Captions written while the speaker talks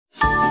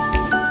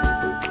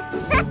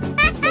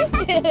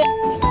Charlie!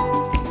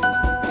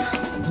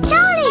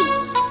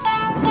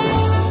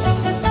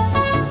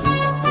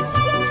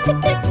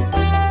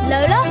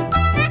 Lola?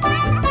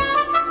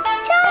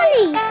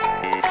 Charlie!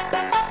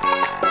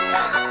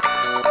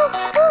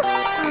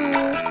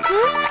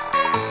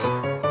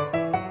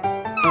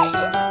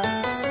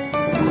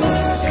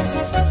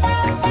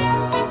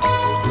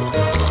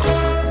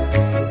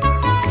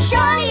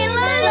 Charlie and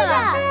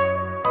Lola!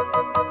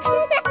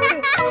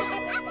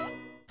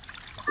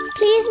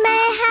 Please, may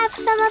I have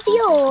some of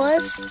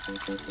yours?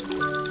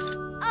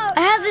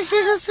 I have this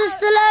little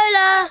sister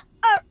Lola.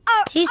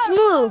 She's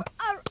small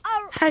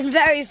and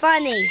very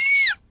funny.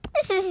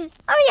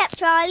 Hurry up,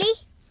 Charlie.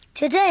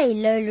 Today,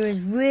 Lola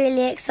is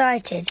really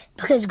excited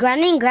because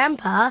Granny and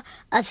Grandpa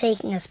are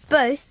taking us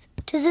both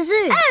to the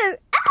zoo.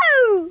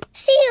 Oh!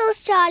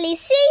 Seals, Charlie,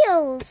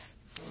 seals.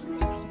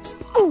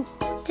 Oh,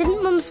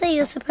 didn't Mum say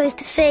you're supposed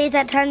to save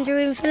that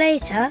tangerine for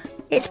later?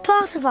 It's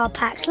part of our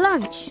packed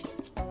lunch.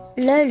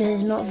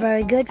 Lola's not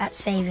very good at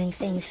saving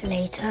things for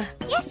later.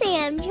 Yes, I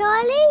am,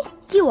 Charlie.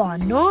 You are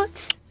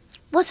not.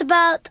 What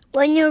about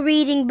when you're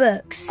reading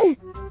books? Oh.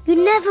 You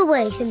never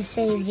wait and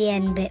save the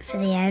end bit for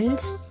the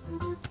end.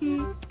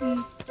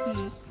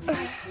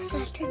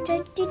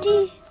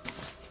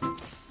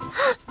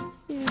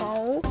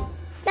 No.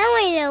 Now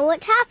I know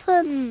what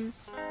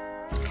happens.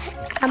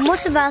 And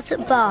what about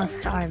at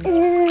bath time?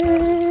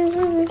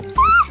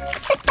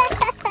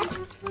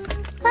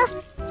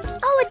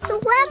 Oh, it's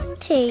all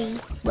empty.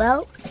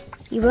 Well,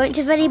 you won't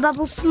have any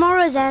bubbles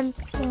tomorrow then.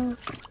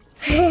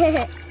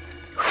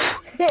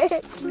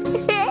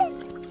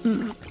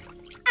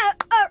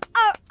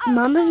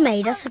 Mum has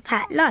made us a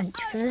packed lunch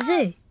for the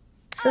zoo.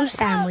 Some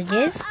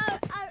sandwiches,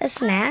 a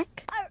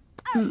snack.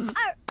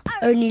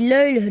 Only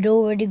Lola had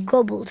already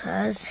gobbled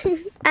hers.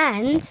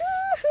 And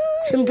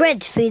some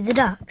bread to feed the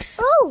ducks.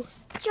 Oh,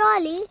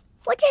 Charlie,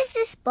 what is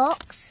this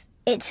box?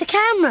 It's a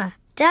camera.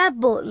 Dad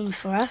bought them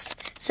for us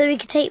so we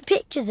could take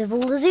pictures of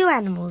all the zoo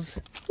animals.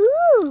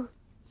 Ooh.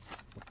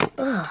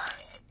 Ugh.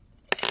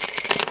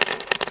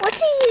 What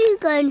are you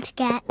going to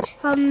get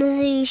from the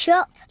zoo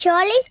shop,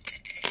 Charlie?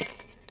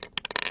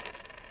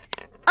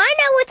 I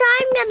know what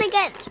I'm going to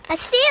get. A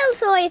seal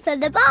toy for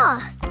the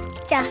bath.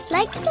 Just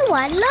like the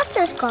one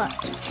Lotta's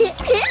got.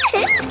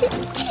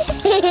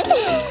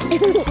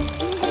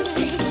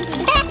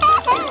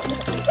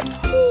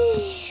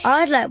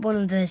 I'd like one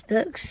of those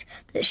books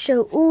that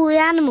show all the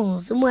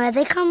animals and where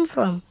they come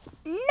from.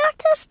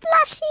 Not a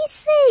splashy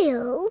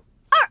seal.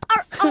 Arr,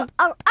 arr, arr,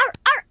 arr, arr,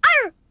 arr,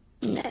 arr.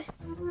 No.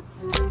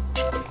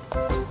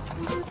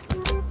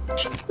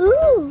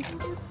 Ooh.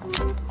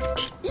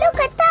 Look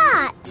at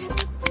that.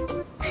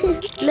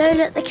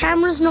 Lola, the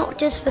camera's not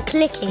just for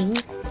clicking,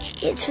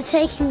 it's for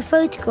taking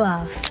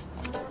photographs.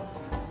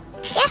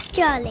 Yes,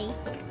 Charlie.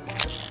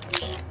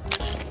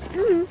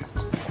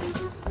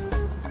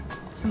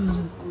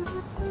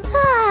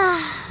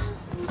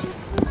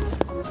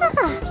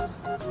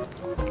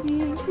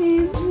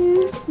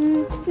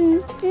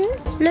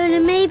 Lola,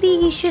 maybe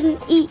you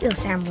shouldn't eat your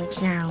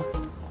sandwich now.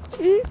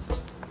 You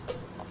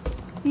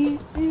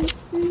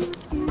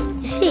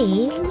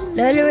see,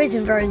 Lola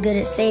isn't very good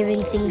at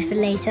saving things for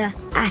later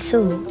at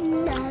all.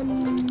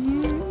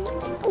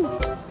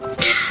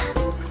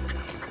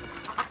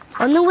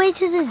 On the way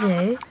to the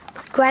zoo,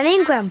 Granny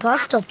and Grandpa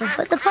stop off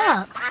at the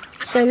park,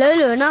 so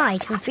Lola and I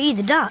can feed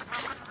the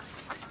ducks.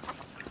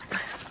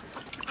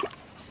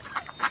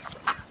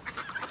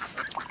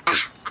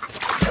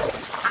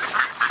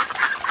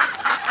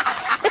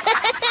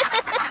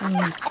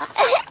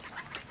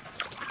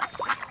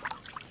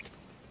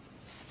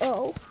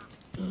 Oh.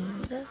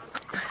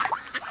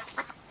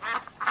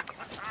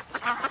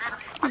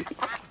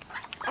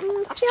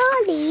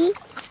 Charlie,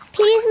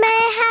 please may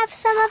I have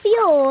some of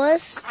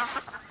yours?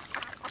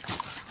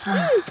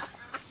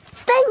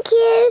 Thank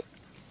you.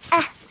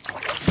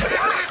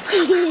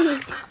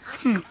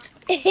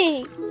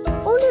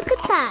 Oh, look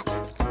at that.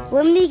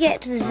 When we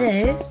get to the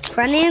zoo,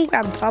 Granny and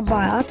Grandpa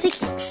buy our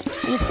tickets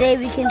and say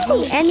we can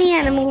see any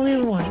animal we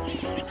want.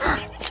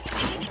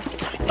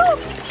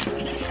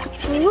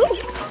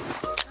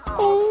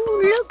 Oh,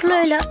 look,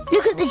 Lola.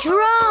 Look at the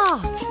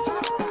giraffes.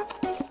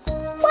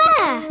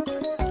 Where?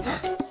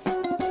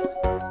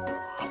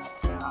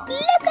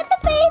 Look at the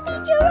baby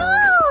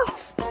giraffe.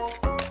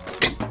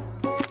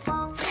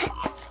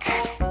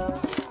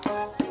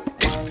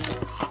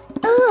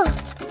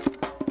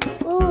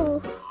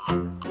 Oh.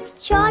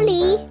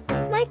 Charlie,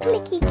 my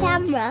clicky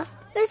camera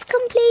is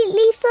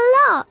completely full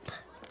up.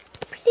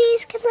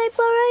 Please, can I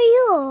borrow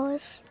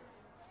yours?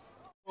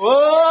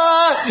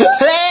 Oh,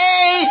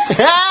 hey!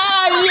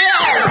 Ah,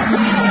 yeah!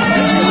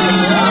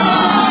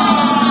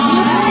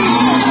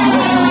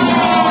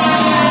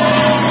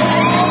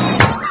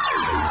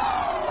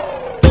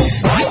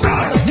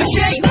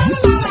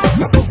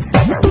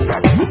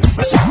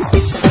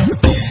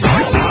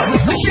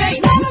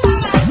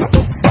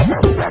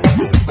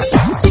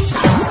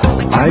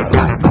 I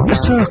am a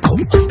circle.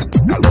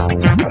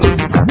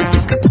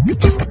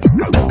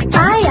 I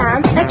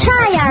am a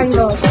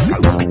triangle.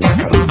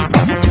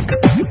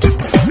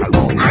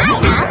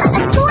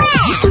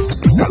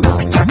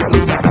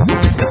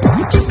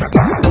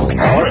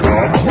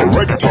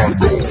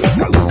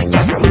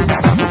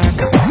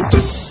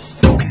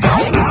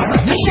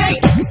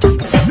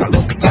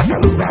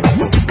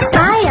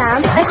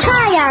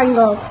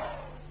 Oh.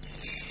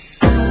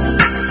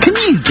 Can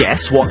you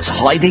guess what's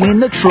hiding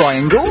in the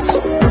triangles?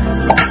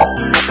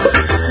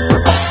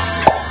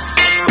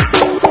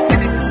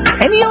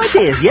 Any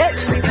ideas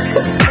yet?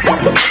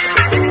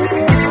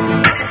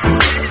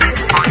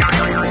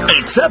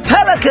 It's a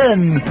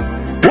pelican!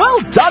 Well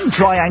done,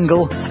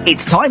 Triangle.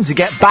 It's time to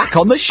get back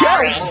on the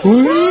shelf.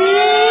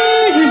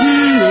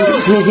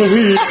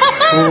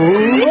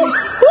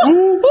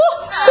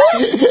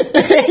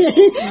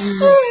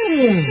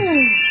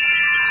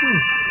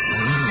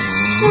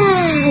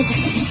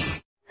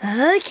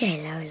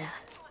 Okay, Lola.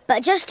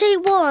 But just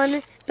take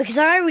one, because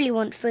I really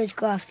want to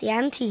photograph the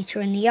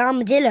anteater and the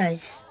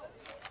armadillos.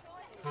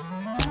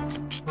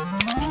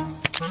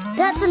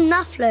 That's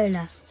enough,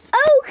 Lola.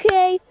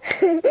 Okay.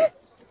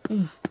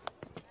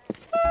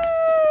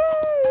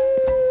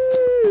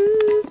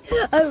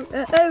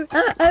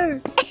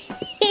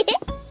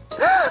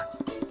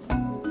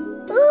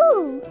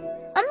 Ooh,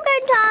 I'm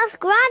going to ask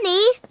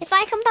Granny if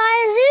I can buy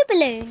a zoo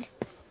balloon.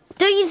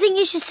 Don't you think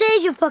you should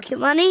save your pocket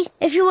money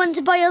if you want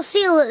to buy your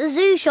seal at the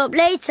zoo shop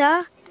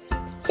later?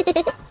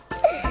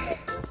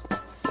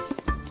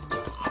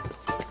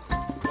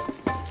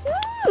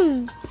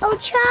 Oh,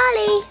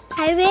 Charlie,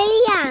 I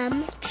really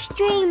am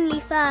extremely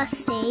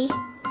thirsty.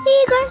 Here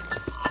you go.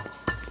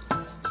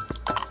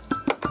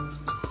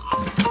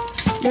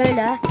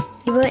 Lola,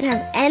 you won't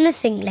have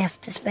anything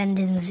left to spend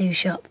in the zoo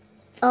shop.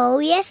 Oh,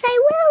 yes, I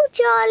will,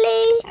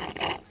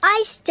 Charlie.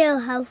 I still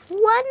have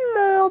one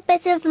more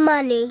bit of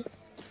money.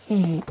 I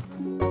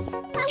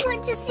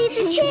want to see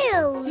the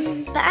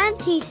seals. The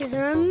anteaters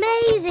are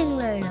amazing,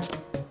 Lola.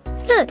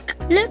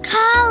 Look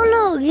how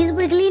long his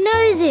wiggly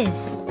nose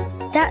is.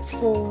 That's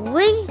for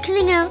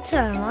winkling out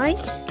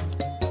termites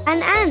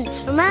and ants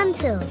from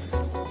anthills.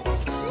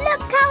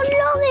 Look how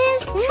long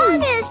his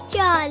tongue is,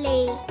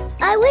 Charlie.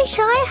 I wish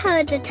I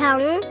had a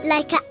tongue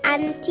like an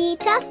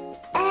anteater.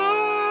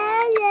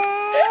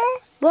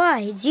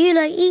 Why, do you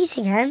like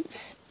eating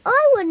ants?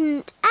 I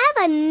wouldn't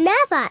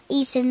never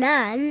eat an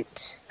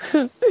ant.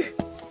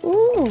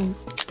 Ooh.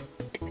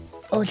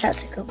 Oh,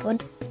 that's a good one.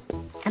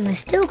 And I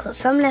still got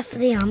some left for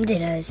the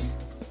armadillos.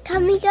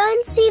 Can we go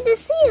and see the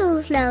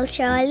seals now,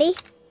 Charlie?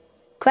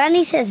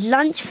 Granny says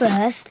lunch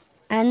first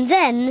and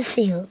then the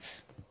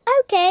seals.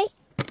 Okay.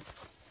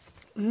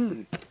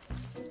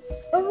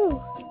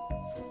 Oh.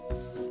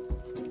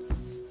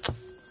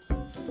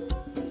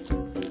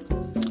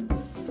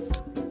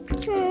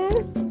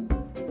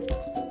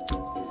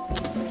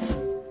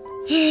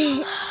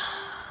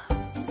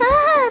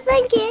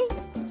 Thank you.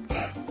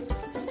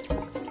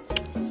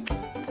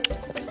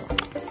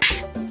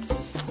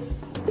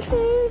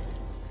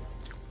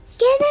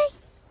 Can I?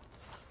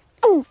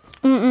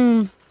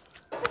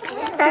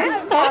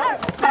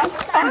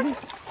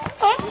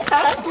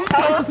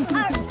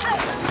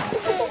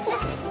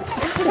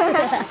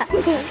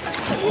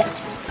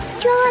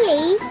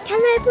 Charlie,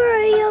 can I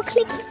borrow your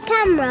clicky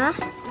camera?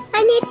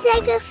 I need to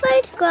take a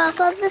photograph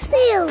of the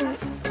seals.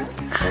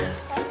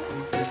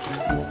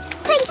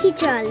 Thank you,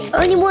 Charlie.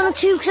 Only one or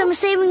two because I'm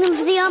saving them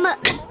for the armor.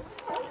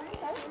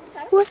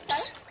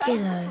 Whoops.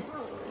 Dillo.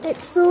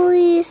 It's all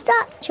used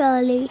up,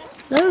 Charlie.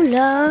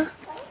 Lola.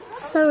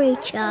 Sorry,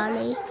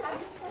 Charlie.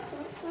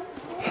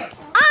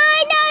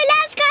 I know,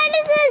 let's go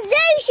to the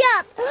zoo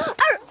shop.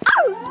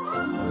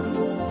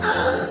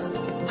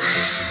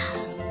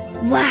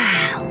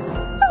 Wow.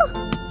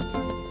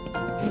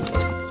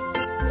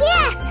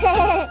 Yes.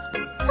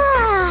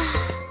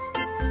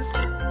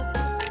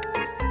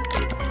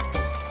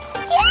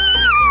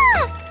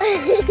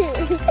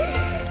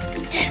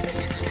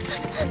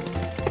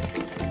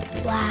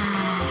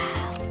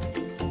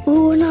 Wow.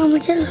 Ooh, an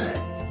armadillo.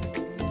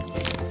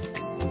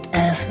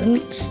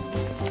 Elephants,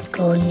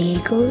 golden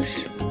eagles,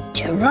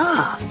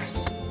 giraffes.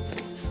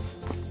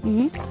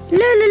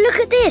 Lola, look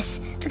at this.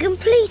 The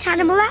complete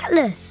animal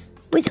atlas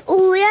with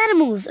all the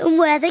animals and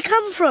where they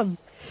come from.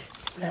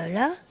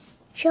 Lola?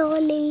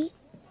 Charlie,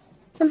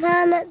 the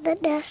man at the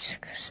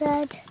desk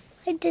said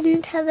I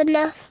didn't have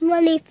enough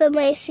money for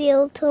my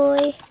seal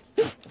toy.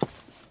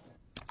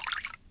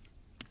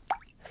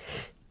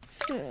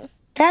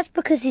 That's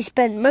because you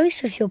spent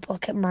most of your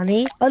pocket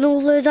money on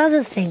all those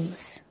other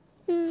things.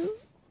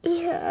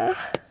 Yeah.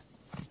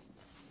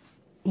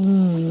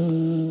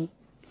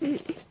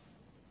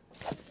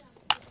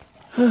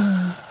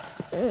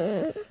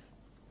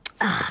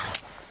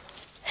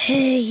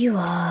 Here you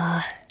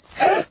are.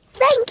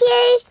 Thank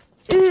you.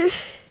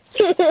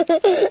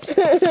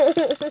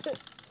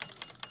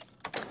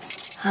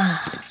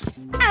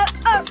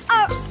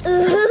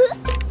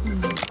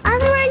 Are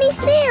there any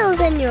seals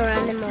in your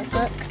animal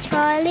book,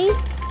 Charlie?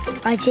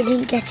 I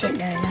didn't get it,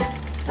 Lola.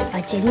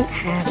 I didn't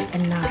have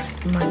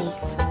enough money.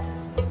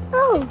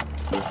 Oh,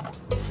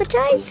 but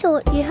I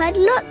thought you had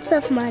lots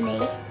of money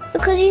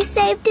because you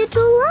saved it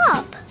all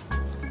up.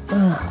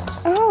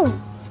 Oh.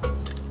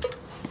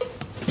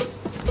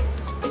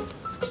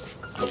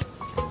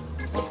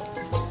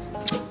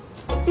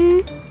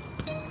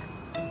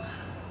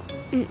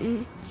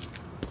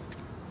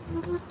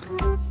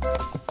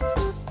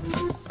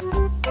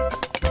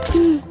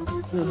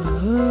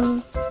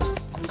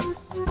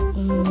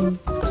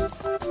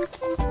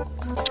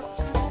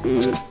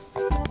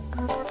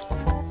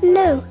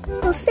 No,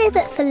 we'll save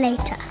it for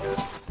later.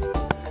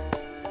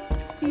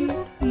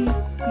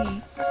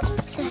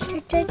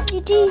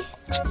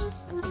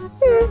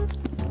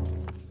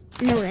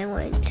 No, I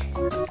won't.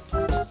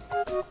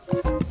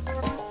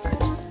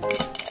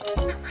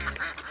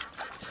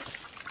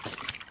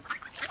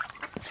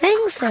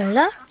 Thanks,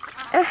 Lola.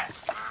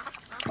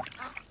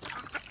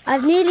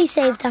 I've nearly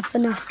saved up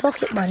enough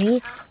pocket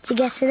money to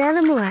get an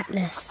animal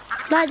atlas,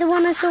 like the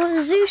one I saw at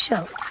the zoo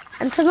shop.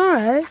 And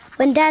tomorrow,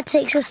 when Dad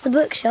takes us to the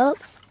bookshop,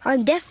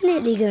 I'm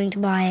definitely going to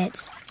buy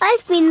it.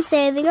 I've been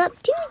saving up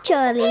too,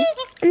 Charlie.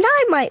 And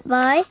I might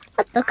buy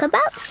a book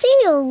about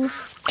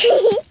seals.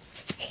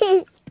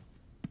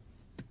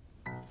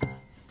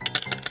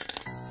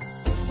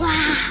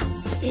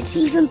 Wow, it's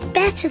even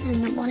better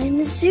than the one in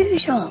the zoo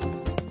shop.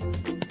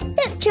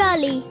 Look,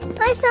 Charlie,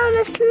 I found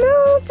a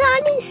small,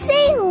 tiny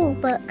seal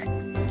book.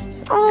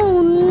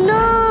 Oh,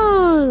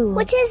 no!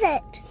 What is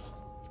it?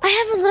 I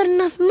haven't got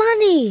enough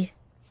money.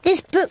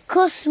 This book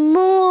costs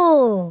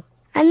more.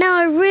 And now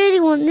I really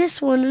want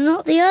this one and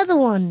not the other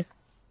one.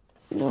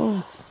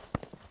 Oh.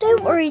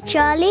 Don't worry,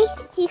 Charlie.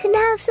 You can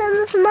have some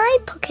of my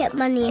pocket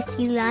money if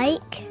you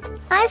like.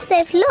 I've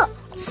saved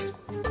lots.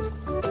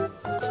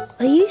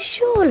 Are you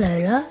sure,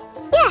 Lola?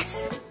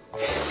 Yes.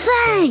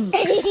 Thanks.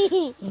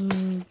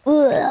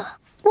 Ugh.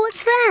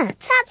 What's that?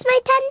 That's my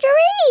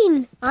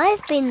tangerine.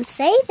 I've been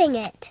saving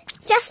it,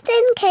 just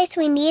in case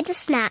we need a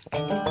snack.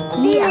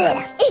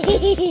 Yeah.